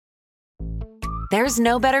There's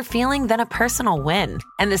no better feeling than a personal win,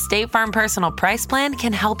 and the State Farm Personal Price Plan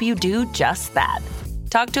can help you do just that.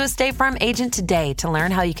 Talk to a State Farm agent today to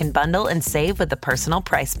learn how you can bundle and save with the Personal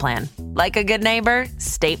Price Plan. Like a good neighbor,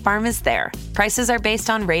 State Farm is there. Prices are based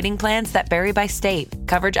on rating plans that vary by state.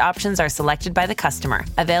 Coverage options are selected by the customer.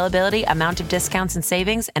 Availability, amount of discounts and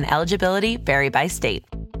savings, and eligibility vary by state.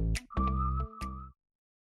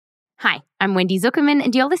 Hi, I'm Wendy Zuckerman,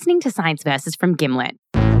 and you're listening to Science Versus from Gimlet.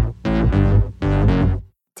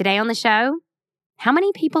 Today on the show, how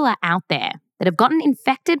many people are out there that have gotten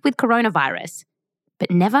infected with coronavirus but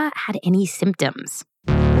never had any symptoms?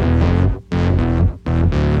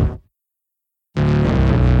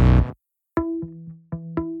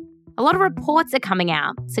 A lot of reports are coming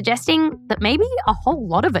out suggesting that maybe a whole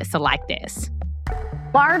lot of us are like this.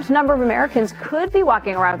 Large number of Americans could be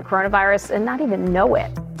walking around with coronavirus and not even know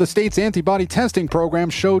it. The state's antibody testing program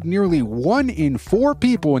showed nearly 1 in 4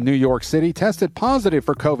 people in New York City tested positive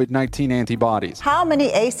for COVID-19 antibodies. How many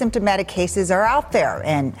asymptomatic cases are out there,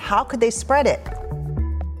 and how could they spread it?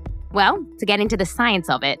 Well, to get into the science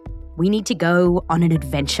of it, we need to go on an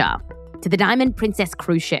adventure to the Diamond Princess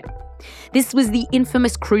cruise ship. This was the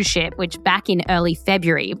infamous cruise ship which back in early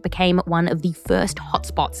February became one of the first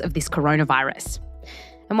hotspots of this coronavirus.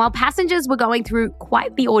 And while passengers were going through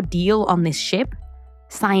quite the ordeal on this ship,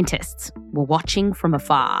 scientists were watching from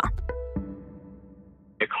afar.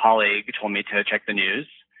 A colleague told me to check the news,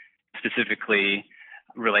 specifically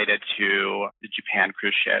related to the Japan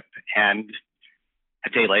cruise ship. And a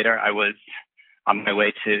day later, I was on my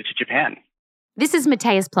way to Japan. This is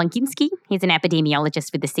Mateusz Plonkinski. He's an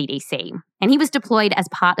epidemiologist with the CDC, and he was deployed as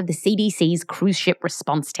part of the CDC's cruise ship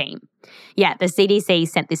response team. Yeah, the CDC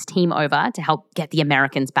sent this team over to help get the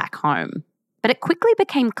Americans back home. But it quickly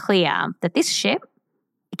became clear that this ship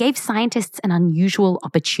gave scientists an unusual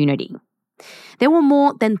opportunity. There were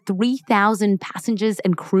more than 3,000 passengers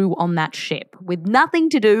and crew on that ship with nothing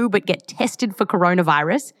to do but get tested for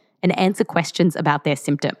coronavirus and answer questions about their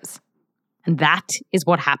symptoms. And that is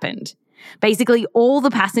what happened. Basically, all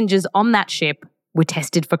the passengers on that ship were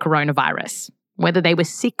tested for coronavirus, whether they were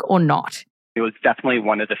sick or not. It was definitely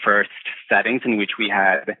one of the first settings in which we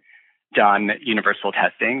had done universal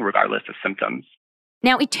testing, regardless of symptoms.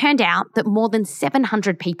 Now, it turned out that more than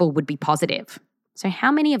 700 people would be positive. So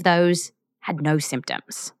how many of those had no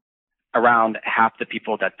symptoms? Around half the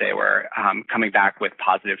people that they were coming back with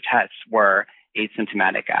positive tests were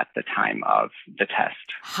asymptomatic at the time of the test.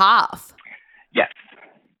 Half? Yes.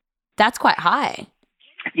 That's quite high.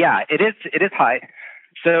 Yeah, it is high.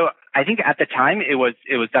 So I think at the time it was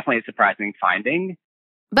definitely a surprising finding.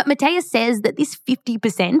 But Mateusz says that this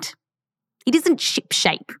 50%, it isn't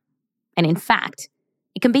ship-shape. And in fact,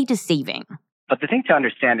 it can be deceiving. But the thing to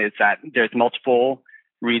understand is that there's multiple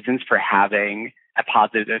reasons for having a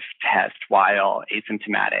positive test while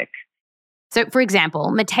asymptomatic. So, for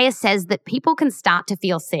example, Mateusz says that people can start to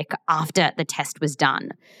feel sick after the test was done.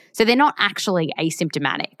 So they're not actually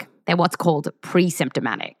asymptomatic. They're what's called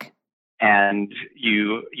pre-symptomatic. And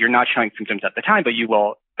you're not showing symptoms at the time, but you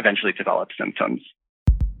will eventually develop symptoms.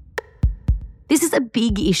 This is a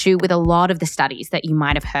big issue with a lot of the studies that you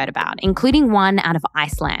might have heard about, including one out of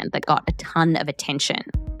Iceland that got a ton of attention.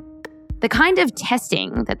 The kind of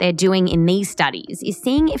testing that they're doing in these studies is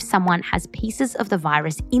seeing if someone has pieces of the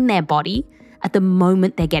virus in their body at the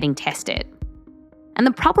moment they're getting tested. And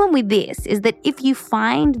the problem with this is that if you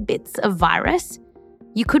find bits of virus,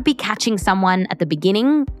 you could be catching someone at the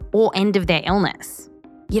beginning or end of their illness.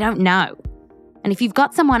 You don't know. And if you've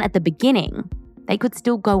got someone at the beginning, they could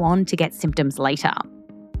still go on to get symptoms later.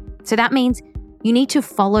 So that means you need to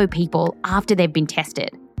follow people after they've been tested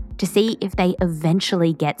to see if they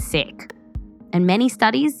eventually get sick. And many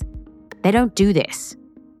studies, they don't do this.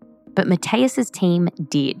 But Mateusz's team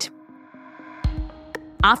did.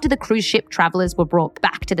 After the cruise ship travellers were brought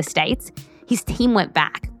back to the States, his team went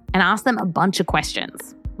back and asked them a bunch of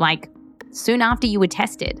questions, like, soon after you were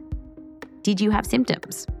tested, did you have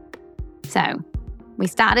symptoms? So we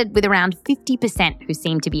started with around 50% who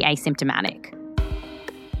seemed to be asymptomatic.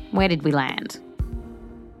 Where did we land?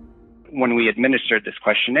 When we administered this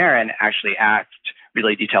questionnaire and actually asked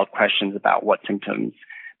really detailed questions about what symptoms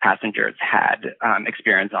passengers had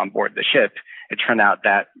experienced on board the ship, it turned out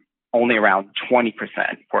that only around 20%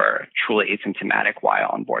 were truly asymptomatic while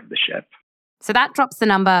on board the ship. So that drops the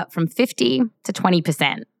number from 50 to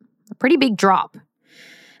 20%. A pretty big drop.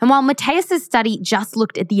 And while Mateusz's study just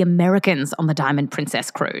looked at the Americans on the Diamond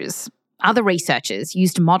Princess cruise, other researchers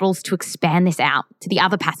used models to expand this out to the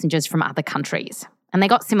other passengers from other countries. And they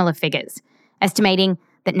got similar figures, estimating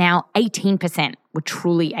that now 18% were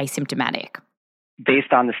truly asymptomatic.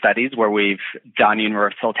 based on the studies where we've done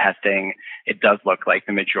universal testing, it does look like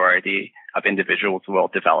the majority of individuals will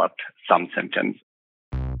develop some symptoms.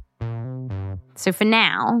 So for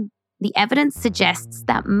now, the evidence suggests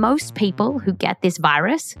that most people who get this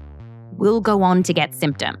virus will go on to get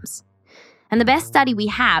symptoms. And the best study we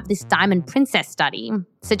have, this Diamond Princess study,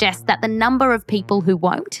 suggests that the number of people who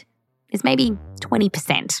won't is maybe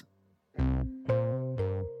 20%.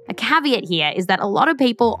 A caveat here is that a lot of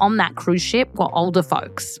people on that cruise ship were older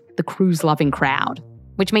folks, the cruise-loving crowd,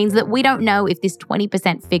 which means that we don't know if this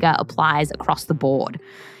 20% figure applies across the board.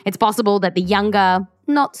 It's possible that the younger,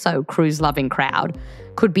 not-so-cruise-loving crowd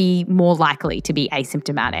could be more likely to be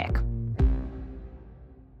asymptomatic.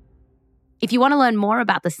 If you want to learn more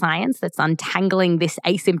about the science that's untangling this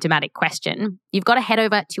asymptomatic question, you've got to head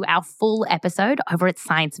over to our full episode over at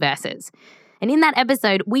Science Versus. And in that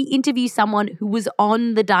episode, we interview someone who was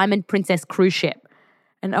on the Diamond Princess cruise ship.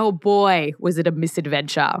 And oh boy, was it a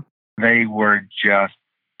misadventure. They were just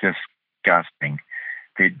disgusting.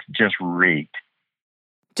 They just reeked.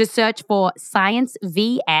 Just search for Science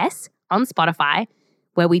VS on Spotify,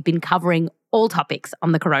 where we've been covering all topics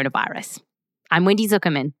on the coronavirus. I'm Wendy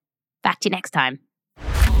Zuckerman. Back to you next time.